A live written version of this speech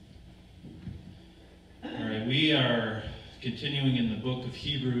We are continuing in the book of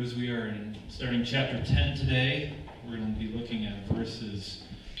Hebrews. We are starting chapter 10 today. We're going to be looking at verses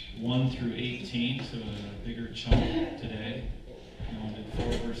 1 through 18, so a bigger chunk today. We only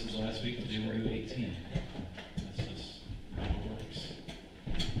did 4 verses last week, today we'll do 18. That's just how it works.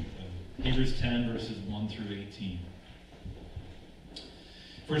 Hebrews 10, verses 1 through 18.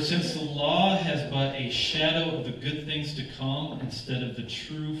 For since the law has but a shadow of the good things to come instead of the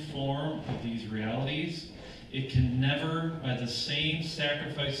true form of these realities, it can never, by the same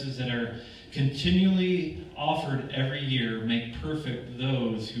sacrifices that are continually offered every year, make perfect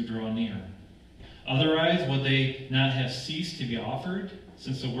those who draw near. Otherwise, would they not have ceased to be offered,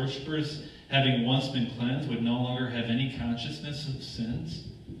 since the worshippers, having once been cleansed, would no longer have any consciousness of sins?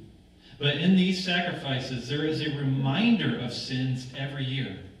 But in these sacrifices, there is a reminder of sins every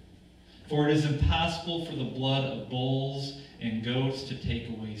year. For it is impossible for the blood of bulls and goats to take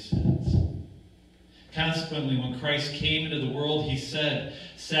away sins. Consequently, when Christ came into the world, he said,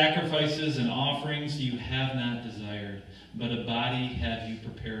 "Sacrifices and offerings you have not desired, but a body have you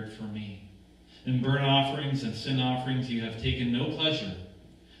prepared for me. In burnt offerings and sin offerings you have taken no pleasure.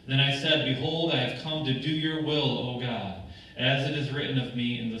 Then I said, Behold, I have come to do your will, O God, as it is written of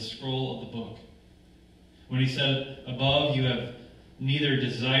me in the scroll of the book." When he said above, "You have neither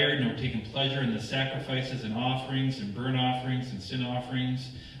desired nor taken pleasure in the sacrifices and offerings and burnt offerings and sin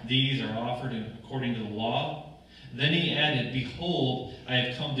offerings, these are offered according to the law," then he added, "Behold, I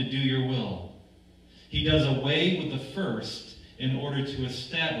have come to do your will." He does away with the first in order to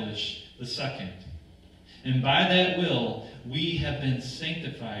establish the second. And by that will, we have been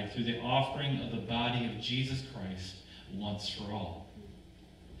sanctified through the offering of the body of Jesus Christ once for all.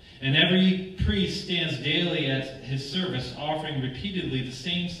 And every priest stands daily at his service, offering repeatedly the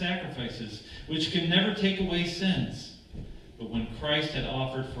same sacrifices, which can never take away sins. But when Christ had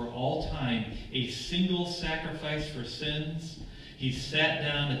offered for all time a single sacrifice for sins, he sat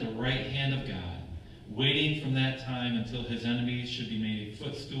down at the right hand of God, waiting from that time until his enemies should be made a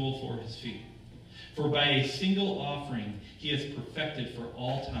footstool for his feet. For by a single offering he has perfected for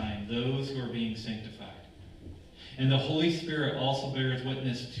all time those who are being sanctified. And the Holy Spirit also bears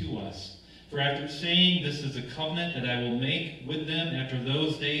witness to us. For after saying, "This is a covenant that I will make with them after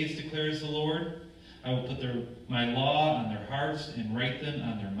those days, declares the Lord, I will put my law on their hearts and write them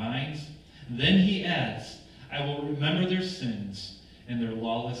on their minds." Then he adds, "I will remember their sins and their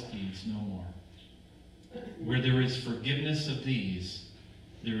lawless deeds no more. Where there is forgiveness of these,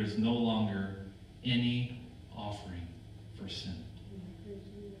 there is no longer any offering for sin."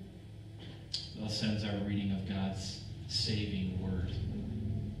 Thus ends our reading of God's saving word.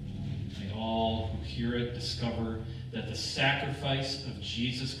 May all who hear it discover that the sacrifice of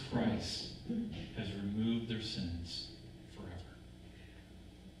Jesus Christ has removed their sins forever.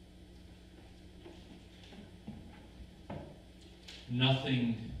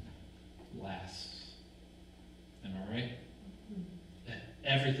 Nothing lasts. Am I right?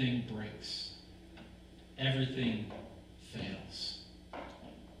 Everything breaks. Everything fails.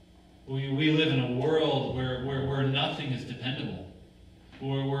 We live in a world where nothing is dependable,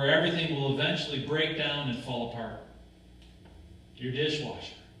 where everything will eventually break down and fall apart. Your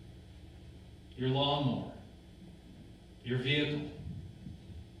dishwasher, your lawnmower, your vehicle.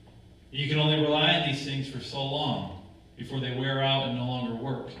 You can only rely on these things for so long before they wear out and no longer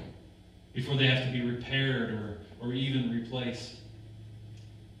work, before they have to be repaired or even replaced.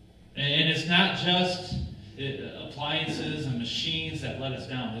 And it's not just appliances and machines that let us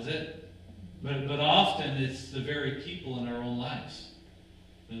down, is it? But often it's the very people in our own lives.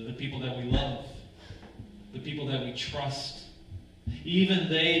 The people that we love. The people that we trust. Even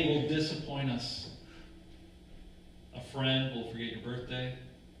they will disappoint us. A friend will forget your birthday.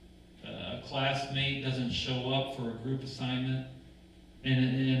 A classmate doesn't show up for a group assignment. And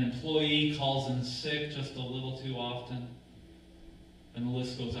an employee calls in sick just a little too often. And the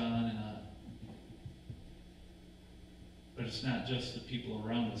list goes on and on. But it's not just the people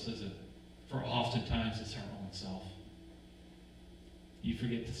around us, is it? For oftentimes it's our own self. You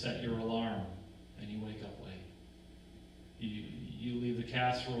forget to set your alarm and you wake up late. You leave the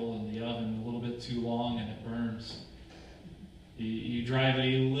casserole in the oven a little bit too long and it burns. You drive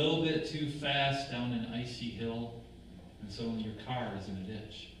a little bit too fast down an icy hill and suddenly your car is in a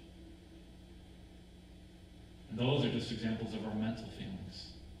ditch. And those are just examples of our mental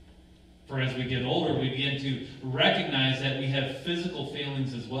feelings. For as we get older, we begin to recognize that we have physical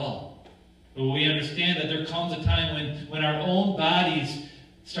failings as well. But we understand that there comes a time when our own bodies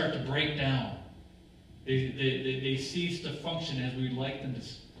start to break down. They cease to function as we'd like them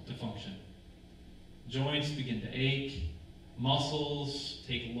to function. Joints begin to ache. Muscles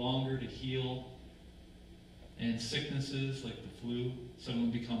take longer to heal. and sicknesses like the flu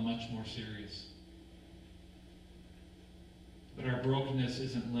suddenly become much more serious. But our brokenness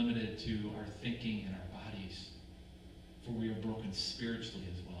isn't limited to our thinking and our bodies, for we are broken spiritually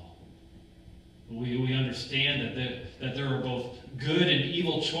as well. We understand that there are both good and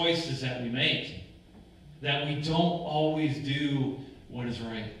evil choices that we make, that we don't always do what is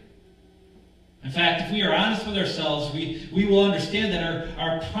right. In fact, if we are honest with ourselves, we will understand that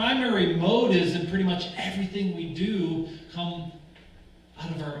our primary motives in pretty much everything we do come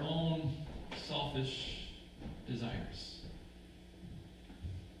out of our own selfish desires.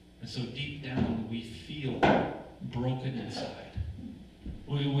 And so deep down, we feel broken inside.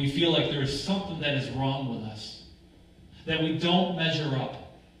 We feel like there is something that is wrong with us, that we don't measure up.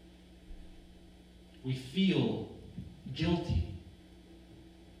 We feel guilty.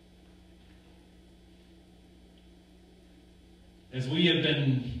 As we have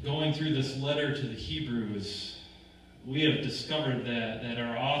been going through this letter to the Hebrews, we have discovered that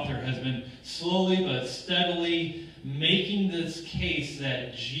our author has been slowly but steadily making this case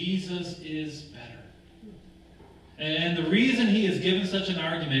that Jesus is better. And the reason he has given such an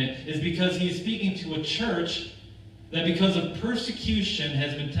argument is because he is speaking to a church that because of persecution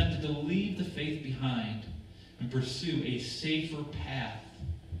has been tempted to leave the faith behind and pursue a safer path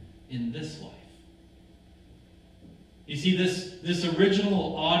in this life. You see, this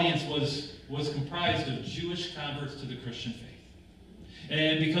original audience was comprised of Jewish converts to the Christian faith.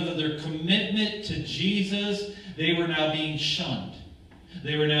 And because of their commitment to Jesus, they were now being shunned.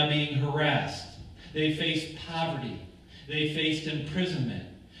 They were now being harassed. They faced poverty. They faced imprisonment.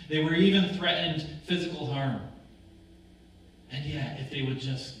 They were even threatened physical harm. And yet, if they would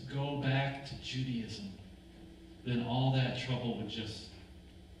just go back to Judaism, then all that trouble would just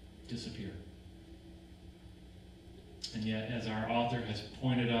disappear. And yet, as our author has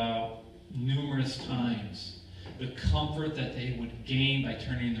pointed out numerous times, the comfort that they would gain by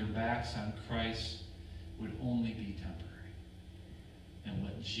turning their backs on Christ would only be temporary. And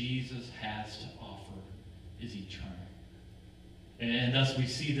what Jesus has to offer is eternal. And thus we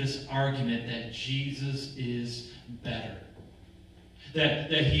see this argument that Jesus is better.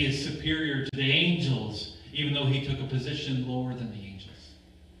 That he is superior to the angels, even though he took a position lower than the angels.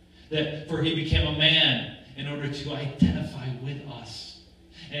 That for he became a man in order to identify with us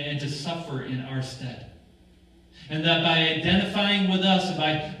and to suffer in our stead. And that by identifying with us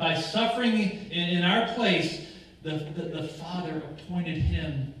and by suffering in our place, the Father appointed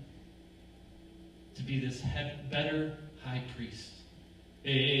him to be this better high priest.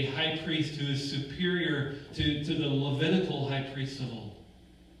 A high priest who is superior to the Levitical high priests of old.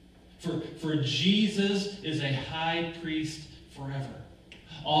 For Jesus is a high priest forever,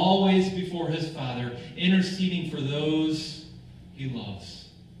 always before his Father, interceding for those he loves.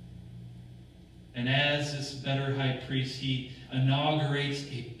 And as this better high priest, he inaugurates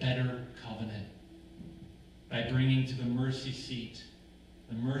a better covenant by bringing to the mercy seat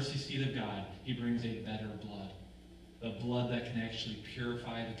of God, he brings a better blood. The blood that can actually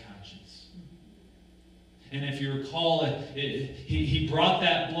purify the conscience. And if you recall, he brought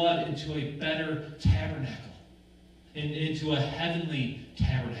that blood into a better tabernacle, into a heavenly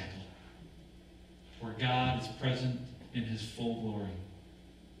tabernacle, where God is present in his full glory.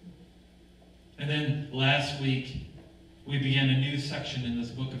 And then last week, we began a new section in this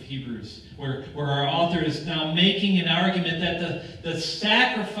book of Hebrews, where our author is now making an argument that the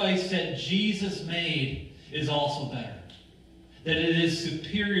sacrifice that Jesus made is also better. That it is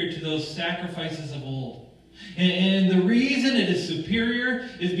superior to those sacrifices of old. And the reason it is superior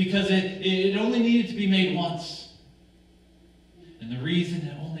is because it only needed to be made once. And the reason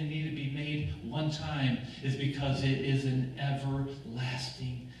it only needed to be made one time is because it is an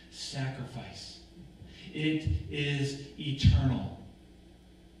everlasting sacrifice. It is eternal.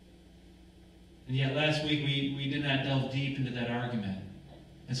 And yet last week we did not delve deep into that argument.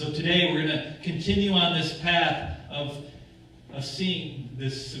 And so today we're going to continue on this path of seeing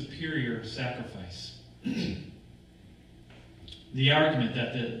this superior sacrifice. The argument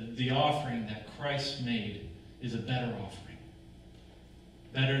that the offering that Christ made is a better offering.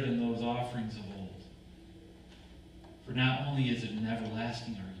 Better than those offerings of old. For not only is it an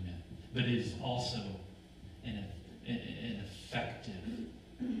everlasting argument, but it is also an effective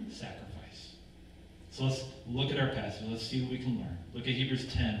sacrifice. So let's look at our passage. Let's see what we can learn. Look at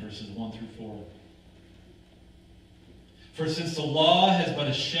Hebrews 10, verses 1 through 4. For since the law has but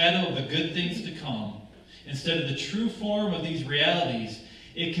a shadow of the good things to come, instead of the true form of these realities,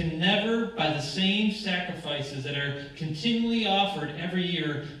 it can never, by the same sacrifices that are continually offered every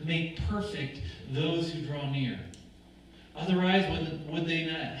year, make perfect those who draw near. Otherwise, would they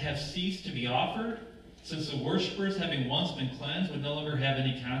not have ceased to be offered? since the worshippers, having once been cleansed, would no longer have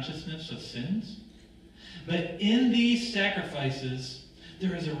any consciousness of sins. But in these sacrifices,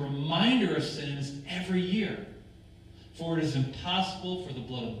 there is a reminder of sins every year. For it is impossible for the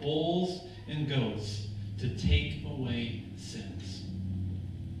blood of bulls and goats to take away sins.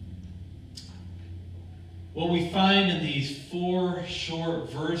 What we find in these 4 short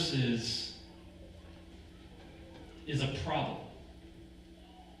verses is a problem.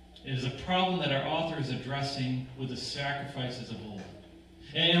 It is a problem that our author is addressing with the sacrifices of old.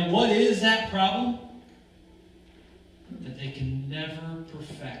 And what is that problem? That they can never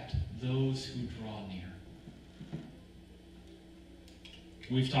perfect those who draw near.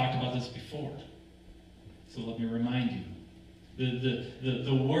 We've talked about this before, so let me remind you.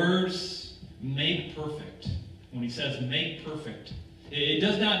 The words make perfect, when he says make perfect, it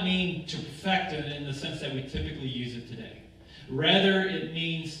does not mean to perfect in the sense that we typically use it today. Rather, it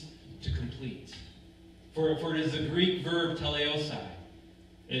means to complete. For it is the Greek verb teleosai,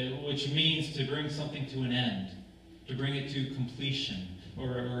 which means to bring something to an end, to bring it to completion,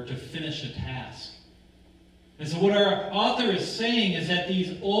 or to finish a task. And so what our author is saying is that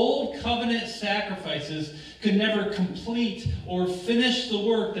these old covenant sacrifices could never complete or finish the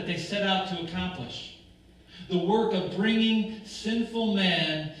work that they set out to accomplish. The work of bringing sinful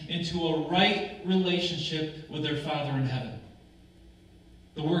man into a right relationship with their Father in heaven.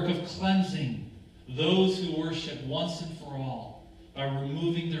 The work of cleansing those who worship once and for all by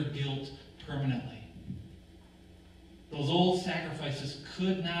removing their guilt permanently. Those old sacrifices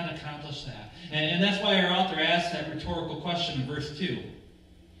could not accomplish that. And that's why our author asks that rhetorical question in verse 2.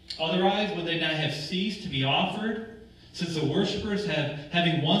 Otherwise, would they not have ceased to be offered, since the worshippers,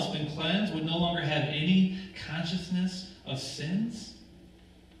 having once been cleansed, would no longer have any consciousness of sins?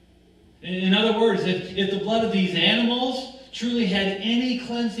 In other words, if the blood of these animals truly had any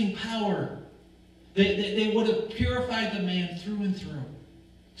cleansing power, they would have purified the man through and through,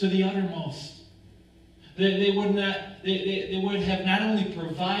 to the uttermost. They would have not only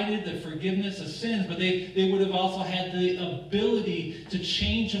provided the forgiveness of sins, but they would have also had the ability to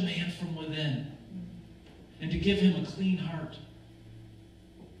change a man from within and to give him a clean heart.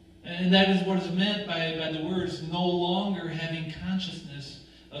 And that is what is meant by the words, no longer having consciousness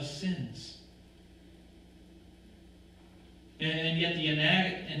of sins. And yet the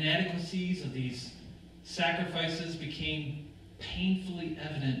inadequacies of these sacrifices became painfully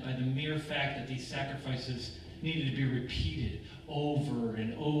evident by the mere fact that these sacrifices needed to be repeated over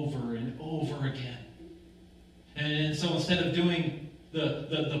and over and over again. And so instead of doing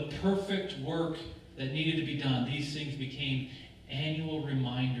the perfect work that needed to be done, these things became annual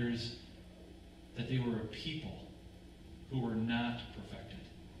reminders that they were a people who were not perfected,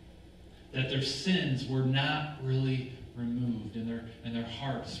 that their sins were not really removed and their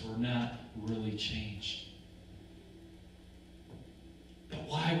hearts were not really changed. But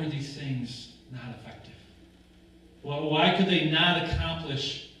why were these things not effective? Well, why could they not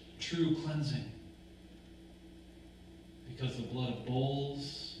accomplish true cleansing? Because the blood of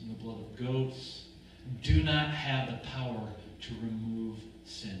bulls and the blood of goats do not have the power to remove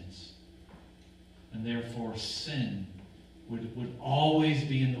sins. And therefore, sin would always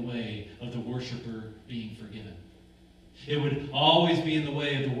be in the way of the worshiper being forgiven. It would always be in the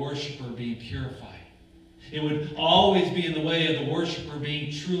way of the worshiper being purified. It would always be in the way of the worshiper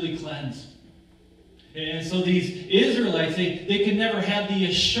being truly cleansed. And so these Israelites, they could never have the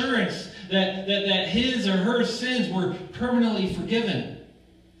assurance that his or her sins were permanently forgiven.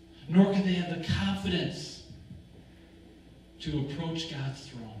 Nor could they have the confidence to approach God's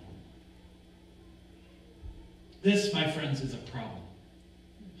throne. This, my friends, is a problem.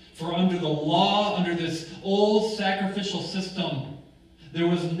 For under the law, under this old sacrificial system, there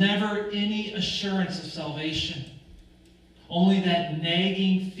was never any assurance of salvation. Only that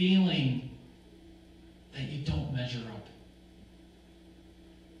nagging feeling that you don't measure up.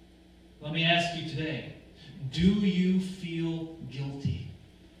 Let me ask you today, do you feel guilty?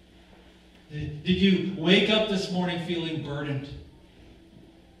 Did you wake up this morning feeling burdened?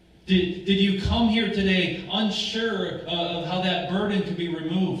 Did you come here today unsure of how that burden could be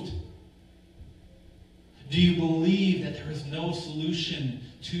removed? Do you believe that there is no solution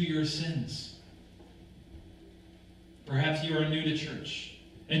to your sins? Perhaps you are new to church,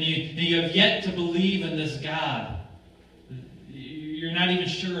 and you have yet to believe in this God. You're not even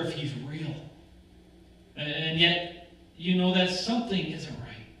sure if he's real. And yet, you know that something isn't right.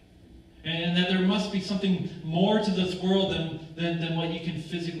 And that there must be something more to this world than what you can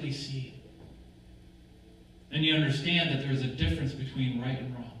physically see. And you understand that there's a difference between right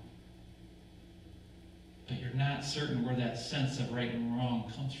and wrong. But you're not certain where that sense of right and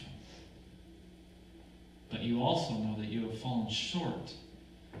wrong comes from. but you also know that you have fallen short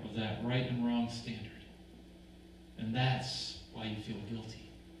of that right and wrong standard. And that's why you feel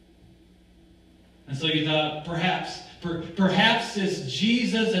guilty. And so you thought, perhaps this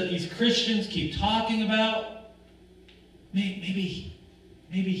Jesus that these Christians keep talking about, maybe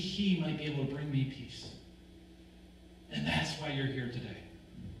he might be able to bring me peace. And that's why you're here today.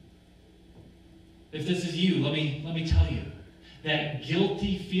 If this is you, let me tell you, that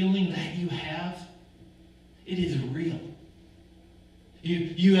guilty feeling that you have, it is real.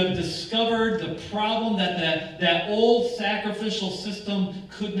 You have discovered the problem that old sacrificial system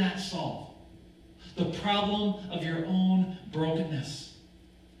could not solve. The problem of your own brokenness.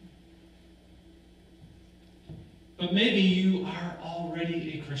 But maybe you are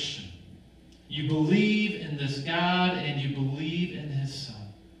already a Christian. You believe in this God and you believe in His Son.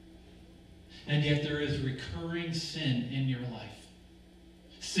 And yet there is recurring sin in your life.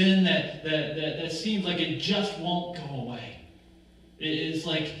 Sin that seems like it just won't go away. It's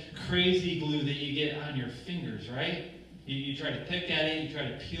like crazy glue that you get on your fingers, right? You try to pick at it, you try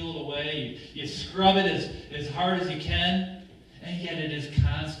to peel it away, you scrub it as hard as you can, and yet it is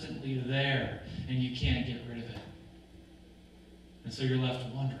constantly there, and you can't get rid of it. And so you're left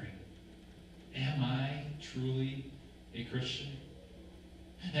wondering, am I truly a Christian?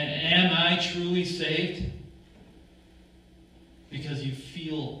 Am I truly saved? Because you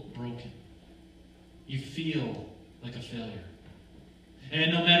feel broken. You feel like a failure.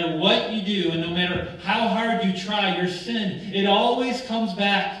 And no matter what you do, and no matter how hard you try, your sin, it always comes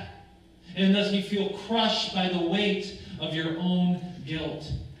back. And thus you feel crushed by the weight of your own guilt.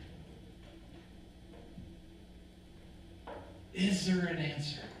 Is there an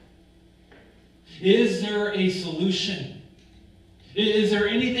answer? Is there a solution? Is there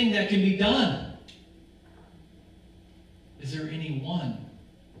anything that can be done? Is there anyone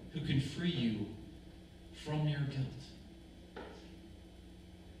who can free you from your guilt?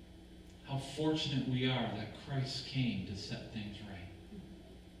 How fortunate we are that Christ came to set things right.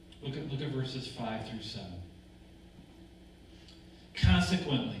 Look at verses 5 through 7.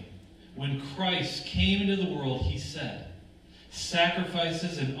 Consequently, when Christ came into the world, He said,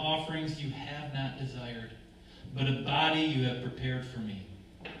 "Sacrifices and offerings you have not desired, but a body you have prepared for me.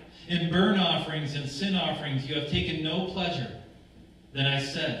 In burnt offerings and sin offerings you have taken no pleasure. Then I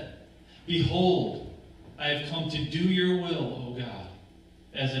said, Behold, I have come to do your will, O God,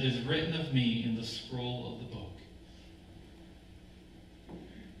 as it is written of me in the scroll of the book."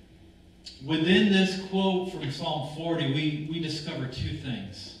 Within this quote from Psalm 40, we discover two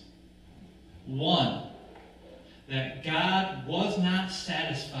things. One, that God was not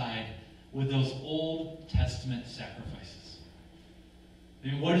satisfied with those Old Testament sacrifices.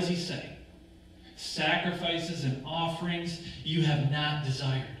 And what does He say? Sacrifices and offerings you have not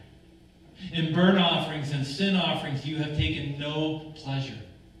desired. In burnt offerings and sin offerings you have taken no pleasure.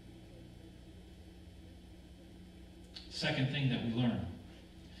 Second thing that we learn.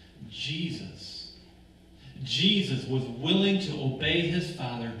 Jesus was willing to obey His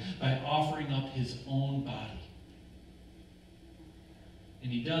Father by offering up His own body.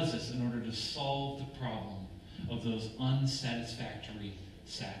 And He does this in order to solve the problem of those unsatisfactory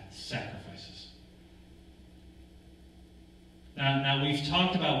sacrifices. Now we've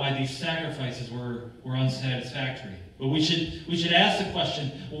talked about why these sacrifices were unsatisfactory. But we should ask the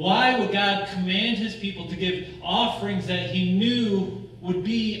question, why would God command His people to give offerings that He knew would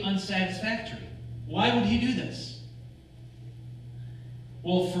be unsatisfactory? Why would He do this?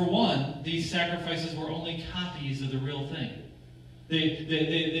 Well, for one, these sacrifices were only copies of the real thing.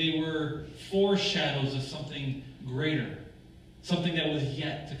 They were foreshadows of something greater, something that was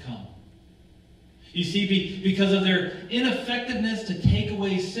yet to come. You see, because of their ineffectiveness to take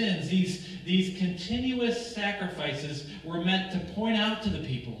away sins, these continuous sacrifices were meant to point out to the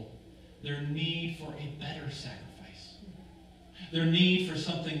people their need for a better sacrifice, their need for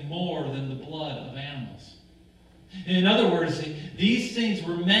something more than the blood of animals. In other words, these things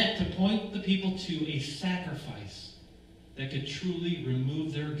were meant to point the people to a sacrifice that could truly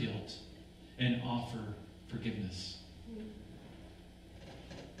remove their guilt and offer forgiveness.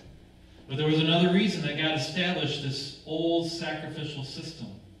 But there was another reason that God established this old sacrificial system,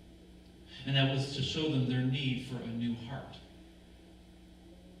 and that was to show them their need for a new heart.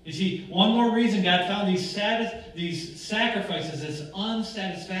 You see, one more reason God found these sacrifices as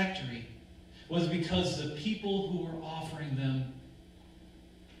unsatisfactory was because the people who were offering them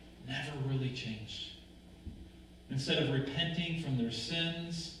never really changed. Instead of repenting from their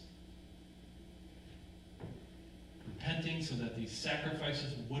sins, repenting so that these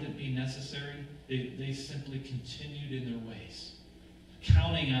sacrifices wouldn't be necessary, they simply continued in their ways.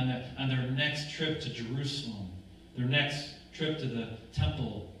 counting on their next trip to Jerusalem, their next trip to the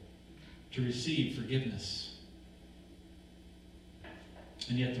temple to receive forgiveness.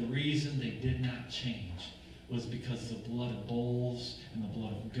 And yet the reason they did not change was because the blood of bulls and the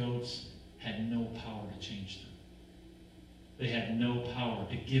blood of goats had no power to change them. They had no power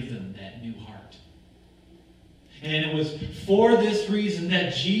to give them that new heart. And it was for this reason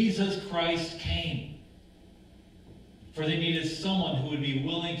that Jesus Christ came. For they needed someone who would be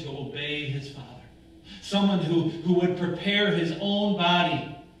willing to obey his Father. Someone who would prepare his own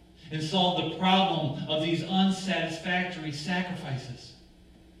body and solve the problem of these unsatisfactory sacrifices.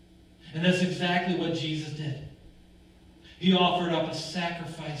 And that's exactly what Jesus did. He offered up a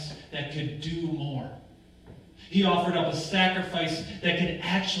sacrifice that could do more. He offered up a sacrifice that could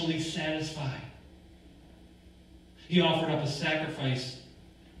actually satisfy. He offered up a sacrifice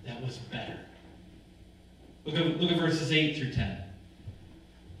that was better. Look at verses 8 through 10.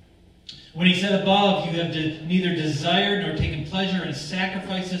 When he said above, you have neither desired nor taken pleasure in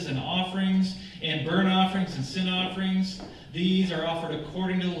sacrifices and offerings and burnt offerings and sin offerings. These are offered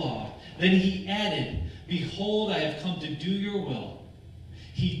according to the law. Then he added, behold, I have come to do your will.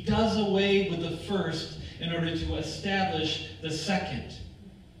 He does away with the first in order to establish the second.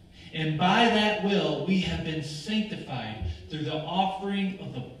 And by that will, we have been sanctified through the offering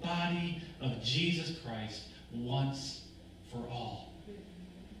of the body of Jesus Christ once for all.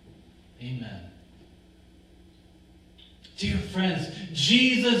 Amen. Dear friends,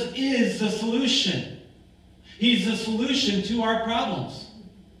 Jesus is the solution. He's the solution to our problems.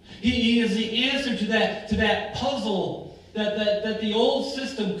 He is the answer to that puzzle that the old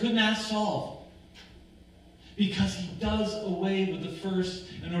system could not solve. Because he does away with the first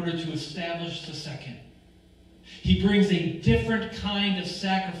in order to establish the second. He brings a different kind of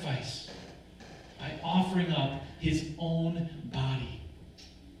sacrifice by offering up his own body.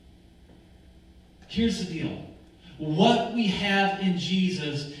 Here's the deal. What we have in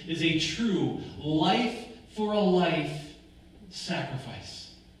Jesus is a true life for a life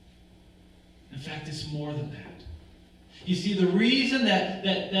sacrifice. In fact, it's more than that. You see, the reason that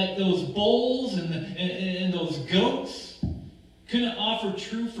those bulls and those goats couldn't offer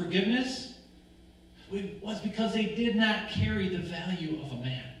true forgiveness was because they did not carry the value of a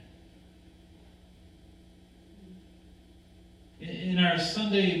man. In our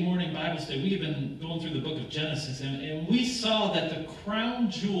Sunday morning Bible study, we've been going through the book of Genesis, and we saw that the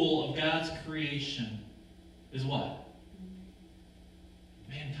crown jewel of God's creation is what?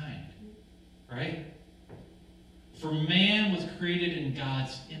 Mankind. Right? For man was created in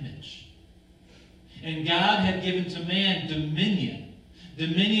God's image. And God had given to man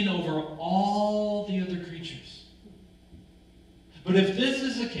dominion over all the other creatures. But if this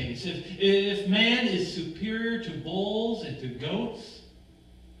is the case, if man is superior to bulls and to goats,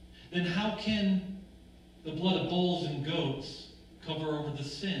 then how can the blood of bulls and goats cover over the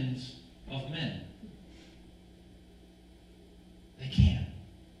sins of men? They can't.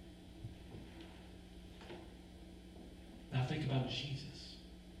 Now think about Jesus.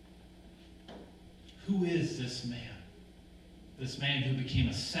 Who is this man? This man who became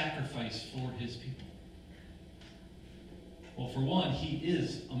a sacrifice for his people. Well, for one, he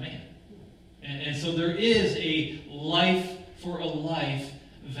is a man. And so there is a life for a life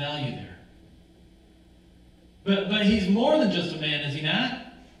value there. But he's more than just a man, is he not?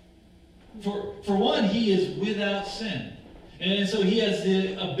 For one, he is without sin. And so he has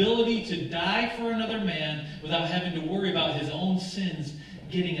the ability to die for another man without having to worry about his own sins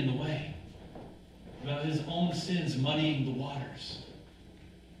getting in the way. About his own sins muddying the waters.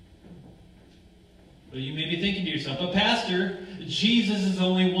 But you may be thinking to yourself, but Pastor, Jesus is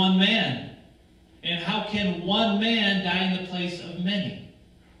only one man. And how can one man die in the place of many?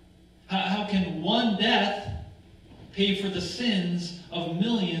 How can one death pay for the sins of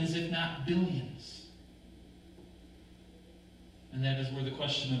millions, if not billions? And that is where the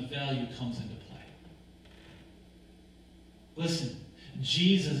question of value comes into play. Listen,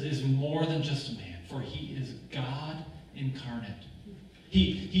 Jesus is more than just a man, for he is God incarnate.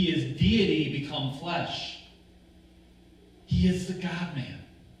 He is deity become flesh. He is the God-man.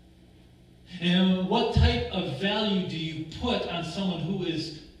 And what type of value do you put on someone who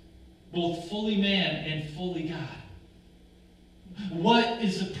is both fully man and fully God? What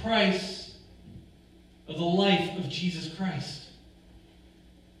is the price of the life of Jesus Christ?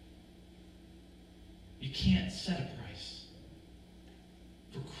 You can't set a price.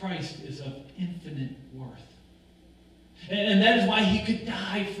 For Christ is of infinite worth. And that is why he could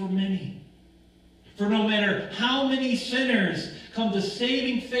die for many. For no matter how many sinners come to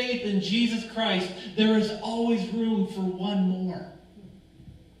saving faith in Jesus Christ, there is always room for one more.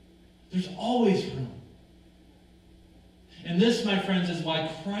 There's always room. And this, my friends, is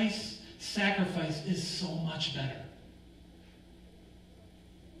why Christ's sacrifice is so much better.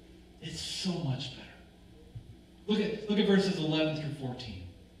 It's so much better. Look at verses 11 through 14.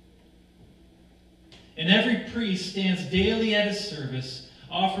 And every priest stands daily at his service,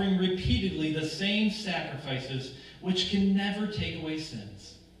 offering repeatedly the same sacrifices, which can never take away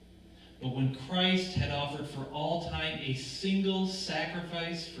sins. But when Christ had offered for all time a single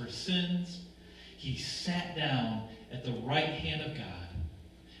sacrifice for sins, he sat down at the right hand of God,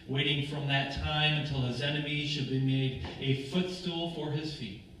 waiting from that time until his enemies should be made a footstool for his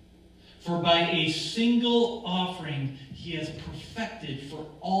feet. For by a single offering he has perfected for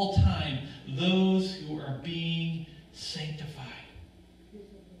all time those who are being sanctified.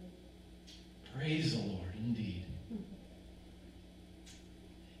 Praise the Lord, indeed.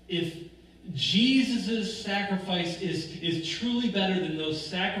 If Jesus' sacrifice is truly better than those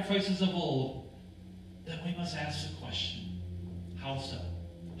sacrifices of old, then we must ask the question, how so?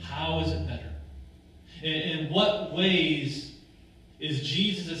 How is it better? In what ways is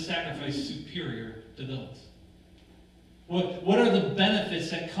Jesus' sacrifice superior to those? What are the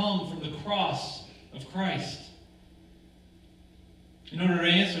benefits that come from the cross of Christ? In order to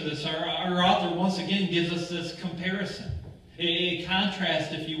answer this, our author once again gives us this comparison. A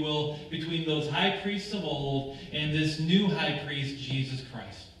contrast, if you will, between those high priests of old and this new high priest, Jesus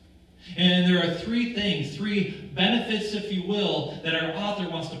Christ. And there are three benefits, if you will, that our author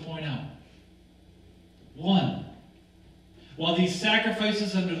wants to point out. One, while these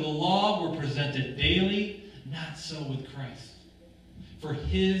sacrifices under the law were presented daily, not so with Christ. For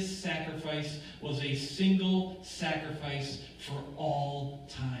his sacrifice was a single sacrifice for all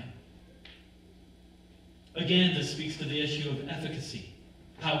time. Again, this speaks to the issue of efficacy,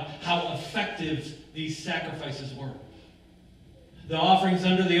 how effective these sacrifices were. The offerings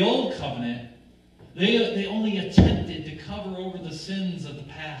under the old covenant, they only attempted to cover over the sins of the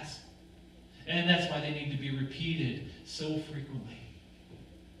past. And that's why they need to be repeated so frequently.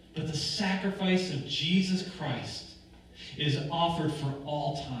 But the sacrifice of Jesus Christ is offered for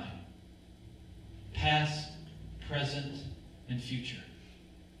all time, past, present, and future.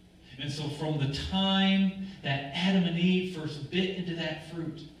 And so from the time that Adam and Eve first bit into that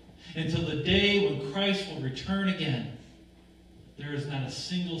fruit until the day when Christ will return again, there is not a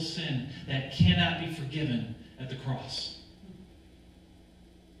single sin that cannot be forgiven at the cross.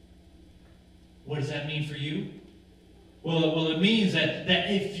 What does that mean for you? Well, it means that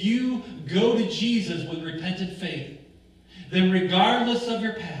if you go to Jesus with repentant faith, then regardless of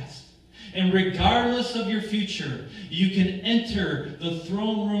your past and regardless of your future, you can enter the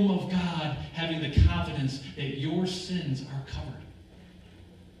throne room of God having the confidence that your sins are covered.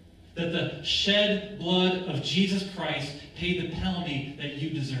 That the shed blood of Jesus Christ paid the penalty that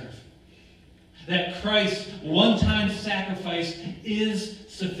you deserve. That Christ's one-time sacrifice is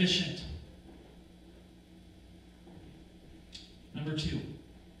sufficient. Number two,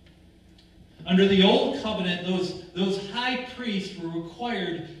 under the old covenant, those high priests were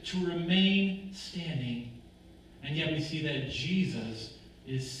required to remain standing, and yet we see that Jesus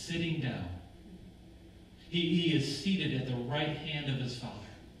is sitting down. He is seated at the right hand of his Father.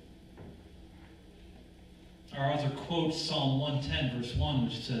 Our author quotes Psalm 110, verse 1,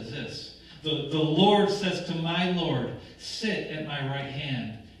 which says this, The Lord says to my Lord, sit at my right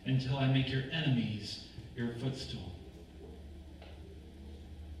hand until I make your enemies your footstool.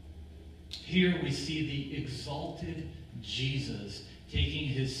 Here we see the exalted Jesus taking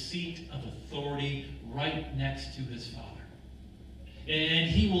his seat of authority right next to his Father. And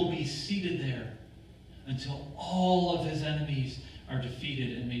he will be seated there until all of his enemies are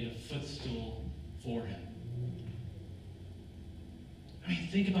defeated and made a footstool for him. I mean,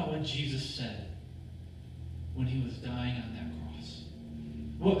 think about what Jesus said when he was dying on that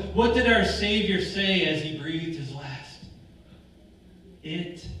cross. What did our Savior say as he breathed his last?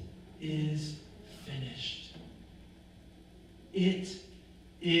 It is finished. It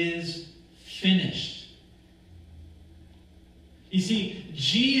is finished. You see,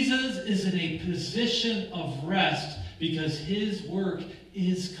 Jesus is in a position of rest because his work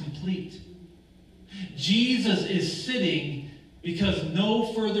is complete. Jesus is sitting because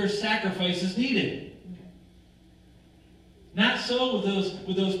no further sacrifice is needed. Not so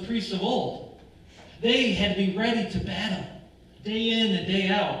with those priests of old. They had to be ready to battle day in and day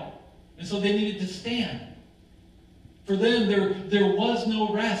out. And so they needed to stand. For them, there was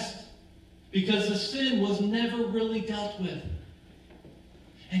no rest because the sin was never really dealt with.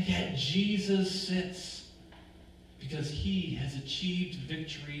 And yet Jesus sits because he has achieved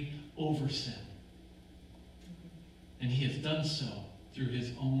victory over sin. And he has done so through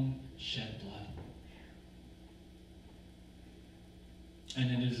his own shed blood. And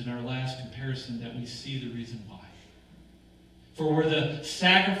it is in our last comparison that we see the reason why. For where the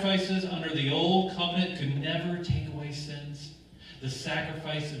sacrifices under the old covenant could never take away sins, the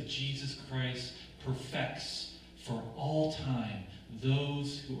sacrifice of Jesus Christ perfects for all time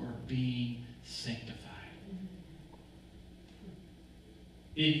those who are being sanctified.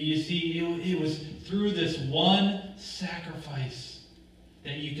 You see, it was through this one sacrifice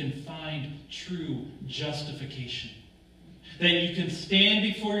that you can find true justification. That you can stand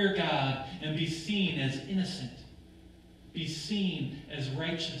before your God and be seen as innocent, be seen as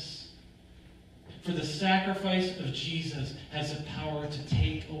righteous. For the sacrifice of Jesus has the power to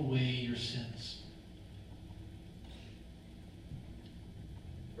take away your sins.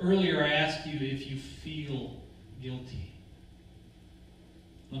 Earlier I asked you if you feel guilty.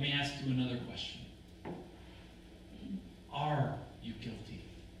 Let me ask you another question. Are you guilty?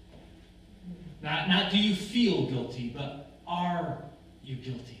 Not do you feel guilty, but are you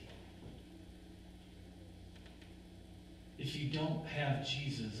guilty? If you don't have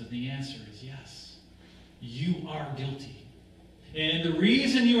Jesus, then the answer is yes. You are guilty. And the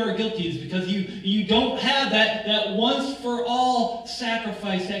reason you are guilty is because you don't have that once-for-all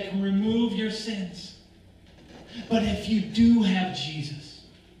sacrifice that can remove your sins. But if you do have Jesus,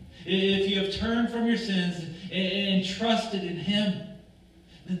 if you have turned from your sins and trusted in him,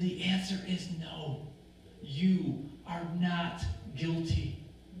 then the answer is no. You are not guilty.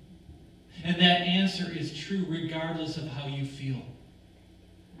 And that answer is true regardless of how you feel.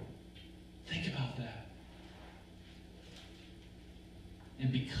 Think about that.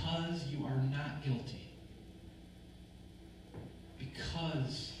 And because you are not guilty,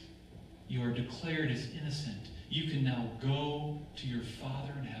 because you are declared as innocent, you can now go to your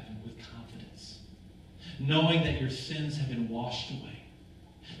Father in heaven with confidence, knowing that your sins have been washed away,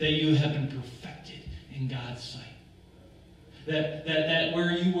 that you have been perfected in God's sight, that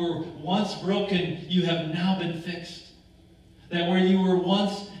where you were once broken, you have now been fixed, that where you were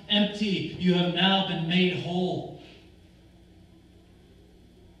once empty, you have now been made whole.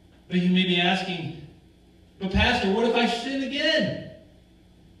 But you may be asking, but Pastor, what if I sin again?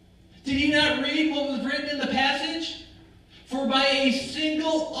 Did you not read what was written in the passage? For by a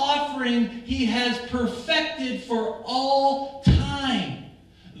single offering he has perfected for all time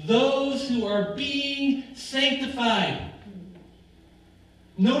those who are being sanctified.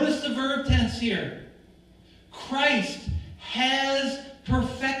 Notice the verb tense here. Christ has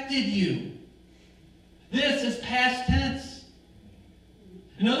perfected you. This is past tense.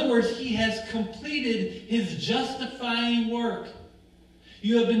 In other words, he has completed his justifying work.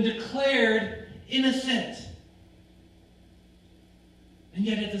 You have been declared innocent. And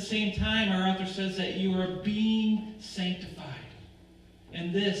yet at the same time, our author says that you are being sanctified.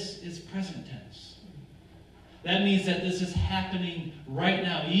 And this is present tense. That means that this is happening right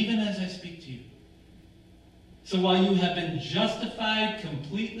now, even as I speak to you. So while you have been justified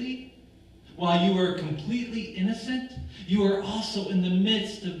completely, while you are completely innocent, you are also in the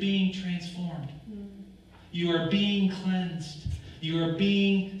midst of being transformed. You are being cleansed. You are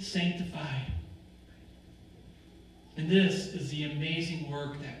being sanctified. And this is the amazing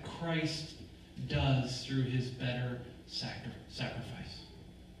work that Christ does through his better sacrifice.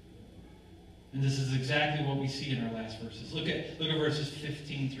 And this is exactly what we see in our last verses. Look at verses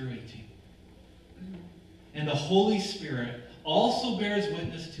 15 through 18. And the Holy Spirit also bears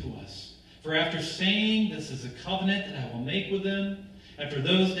witness to us. For after saying, this is a covenant that I will make with them, after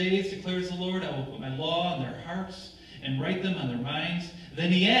those days, declares the Lord, I will put my law in their hearts and write them on their minds.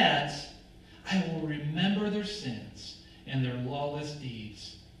 Then he adds, I will remember their sins and their lawless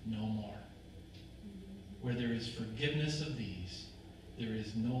deeds no more. Where there is forgiveness of these, there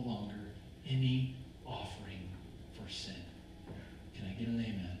is no longer any offering for sin. Can I get an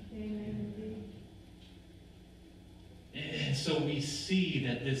amen? Amen. And so we see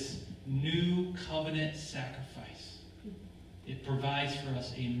that this new covenant sacrifice, it provides for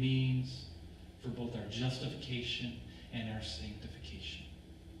us a means for both our justification and our sanctification.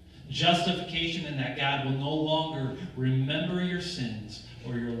 Justification in that God will no longer remember your sins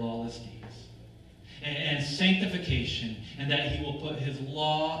or your lawless deeds. And sanctification, and that he will put his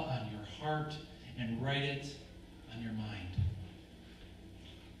law on your heart and write it on your mind.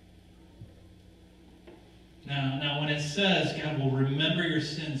 Now, when it says God will remember your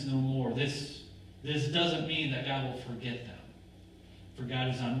sins no more, this doesn't mean that God will forget them. For God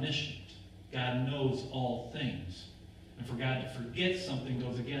is omniscient. God knows all things. And for God to forget something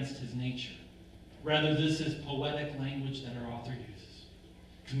goes against his nature. Rather, this is poetic language that our author uses,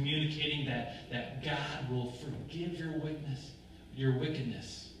 communicating that God will forgive your your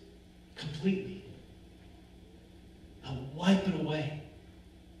wickedness completely. He'll wipe it away.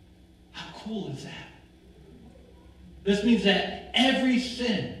 How cool is that? This means that every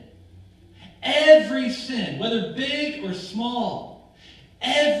sin, whether big or small,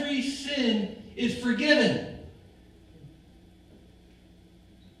 every sin is forgiven.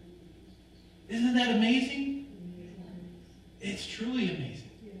 Isn't that amazing? It's truly amazing.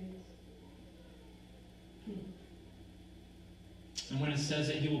 And when it says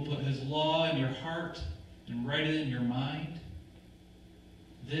that he will put his law in your heart and write it in your mind,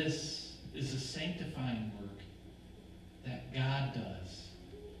 this is the sanctifying work that God does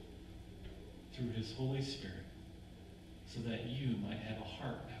through his Holy Spirit so that you might have a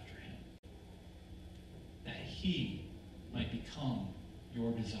heart after him, that he might become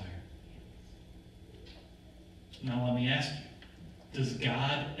your desire. Now let me ask you, does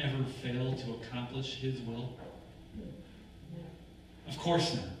God ever fail to accomplish his will? Of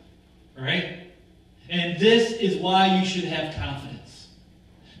course not. All right? And this is why you should have confidence.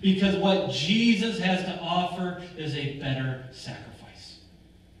 Because what Jesus has to offer is a better sacrifice.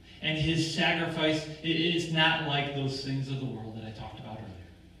 And his sacrifice is not like those things of the world that I talked about earlier.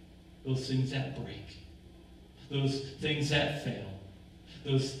 Those things that break. Those things that fail.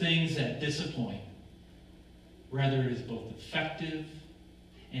 Those things that disappoint. Rather, it is both effective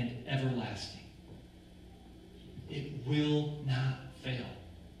and everlasting. It will not fail.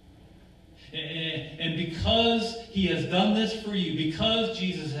 And because he has done this for you, because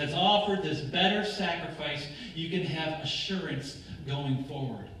Jesus has offered this better sacrifice, you can have assurance going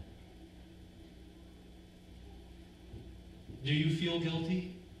forward. Do you feel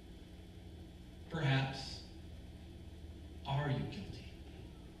guilty? Perhaps. Are you guilty?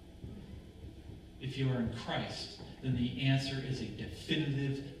 If you are in Christ, then the answer is a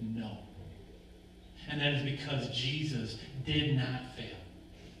definitive no. And that is because Jesus did not fail.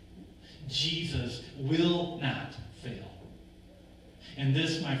 Jesus will not fail. And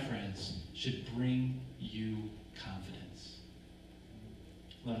this, my friends, should bring you confidence.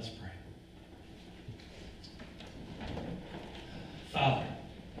 Let us pray. Father,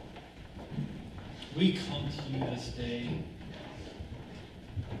 we come to you this day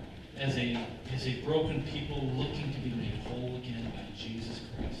as a broken people looking to be made whole again by Jesus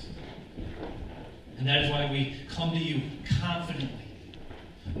Christ. And that is why we come to you confidently,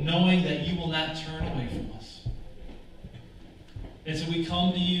 knowing that you will not turn away from us. And so we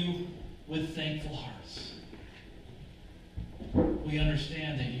come to you with thankful hearts. We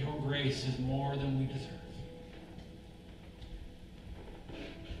understand that your grace is more than we deserve.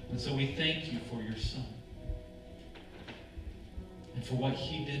 And so we thank you for your Son and for what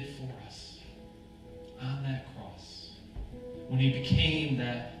he did for us on that cross when he became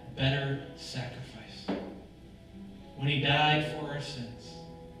that better sacrifice, when he died for our sins,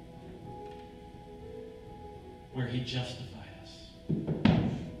 where he justified us.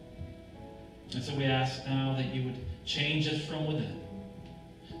 And so we ask now that you would change us from within,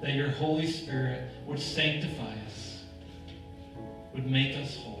 that your Holy Spirit would sanctify us, would make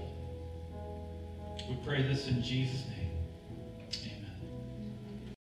us whole. We pray this in Jesus' name.